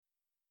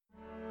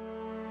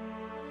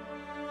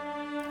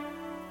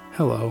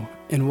Hello,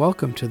 and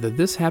welcome to the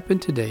This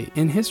Happened Today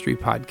in History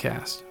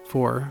podcast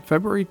for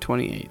February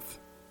 28th.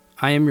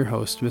 I am your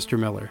host, Mr.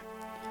 Miller.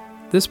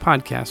 This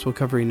podcast will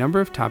cover a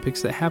number of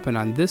topics that happen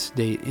on this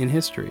date in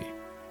history.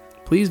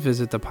 Please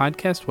visit the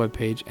podcast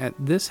webpage at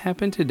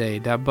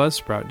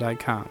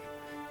thishappenedtoday.buzzsprout.com.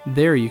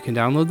 There you can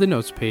download the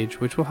notes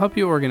page, which will help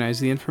you organize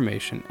the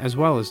information as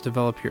well as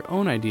develop your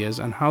own ideas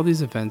on how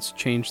these events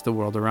change the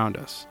world around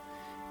us.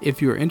 If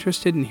you are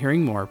interested in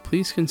hearing more,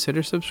 please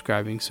consider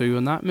subscribing so you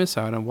will not miss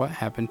out on what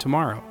happened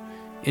tomorrow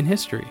in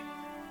history.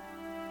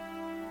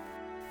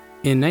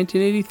 In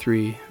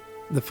 1983,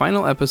 the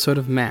final episode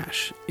of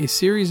MASH, a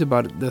series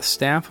about the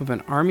staff of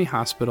an army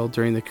hospital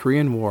during the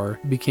Korean War,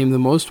 became the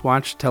most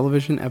watched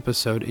television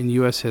episode in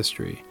U.S.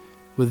 history,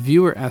 with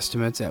viewer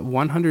estimates at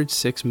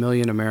 106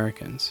 million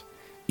Americans.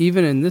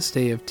 Even in this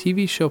day of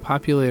TV show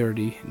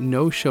popularity,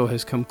 no show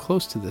has come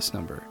close to this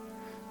number.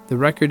 The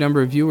record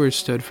number of viewers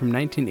stood from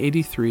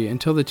 1983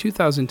 until the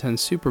 2010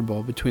 Super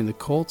Bowl between the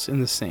Colts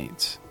and the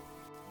Saints.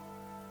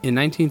 In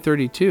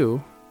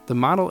 1932, the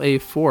Model A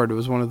Ford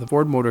was one of the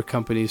Ford Motor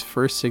Company's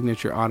first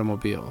signature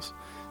automobiles.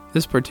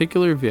 This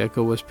particular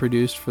vehicle was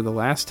produced for the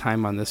last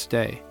time on this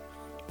day.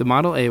 The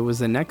Model A was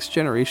the next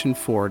generation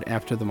Ford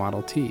after the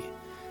Model T.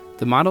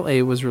 The Model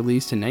A was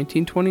released in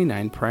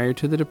 1929 prior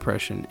to the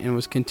Depression and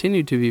was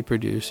continued to be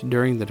produced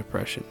during the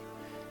Depression.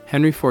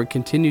 Henry Ford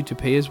continued to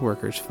pay his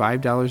workers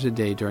 $5 a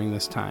day during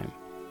this time.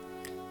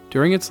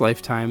 During its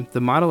lifetime,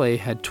 the Model A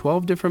had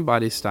 12 different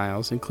body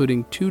styles,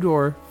 including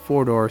 2-door,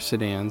 4-door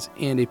sedans,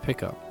 and a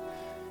pickup.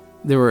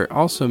 There were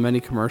also many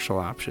commercial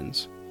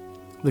options.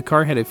 The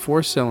car had a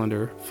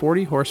 4-cylinder,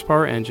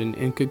 40-horsepower engine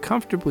and could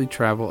comfortably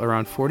travel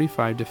around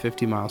 45 to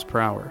 50 miles per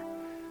hour.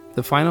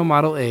 The final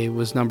Model A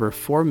was number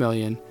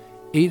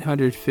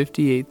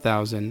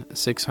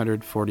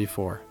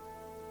 4,858,644.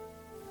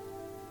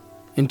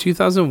 In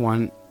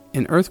 2001,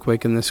 an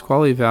earthquake in the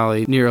Nisqually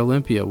Valley near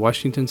Olympia,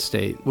 Washington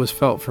State, was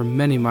felt for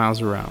many miles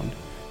around.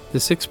 The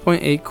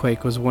 6.8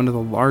 quake was one of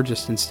the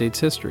largest in state's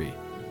history.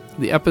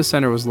 The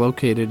epicenter was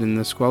located in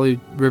the Nisqually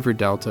River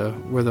Delta,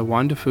 where the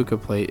Juan de Fuca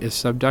Plate is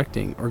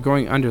subducting or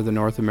going under the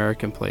North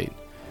American Plate.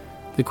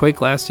 The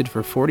quake lasted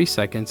for 40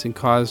 seconds and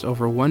caused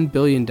over $1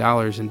 billion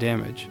in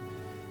damage.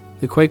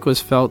 The quake was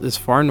felt as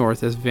far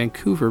north as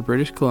Vancouver,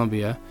 British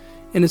Columbia,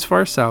 and as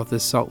far south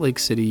as Salt Lake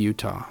City,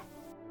 Utah.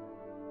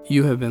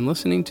 You have been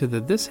listening to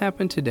the This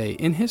Happened Today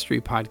in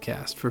History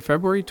podcast for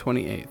February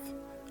 28th.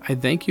 I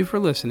thank you for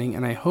listening,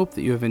 and I hope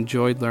that you have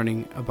enjoyed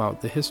learning about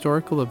the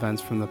historical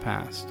events from the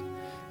past.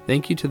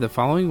 Thank you to the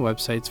following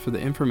websites for the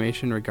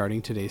information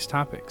regarding today's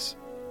topics: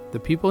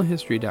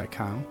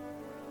 thepeoplehistory.com,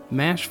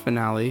 MASH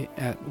finale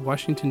at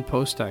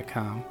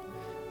washingtonpost.com,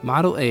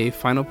 Model A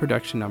final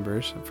production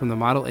numbers from the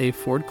Model A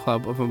Ford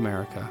Club of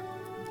America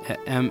at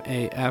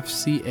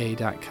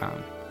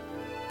mafca.com.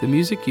 The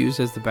music used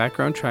as the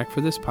background track for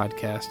this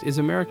podcast is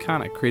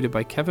Americana, created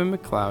by Kevin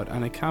MacLeod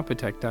on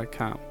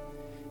Incompetech.com.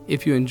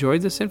 If you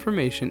enjoyed this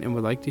information and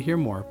would like to hear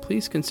more,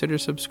 please consider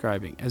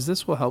subscribing, as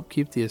this will help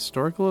keep the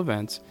historical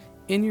events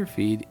in your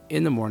feed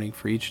in the morning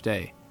for each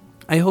day.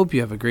 I hope you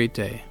have a great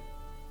day.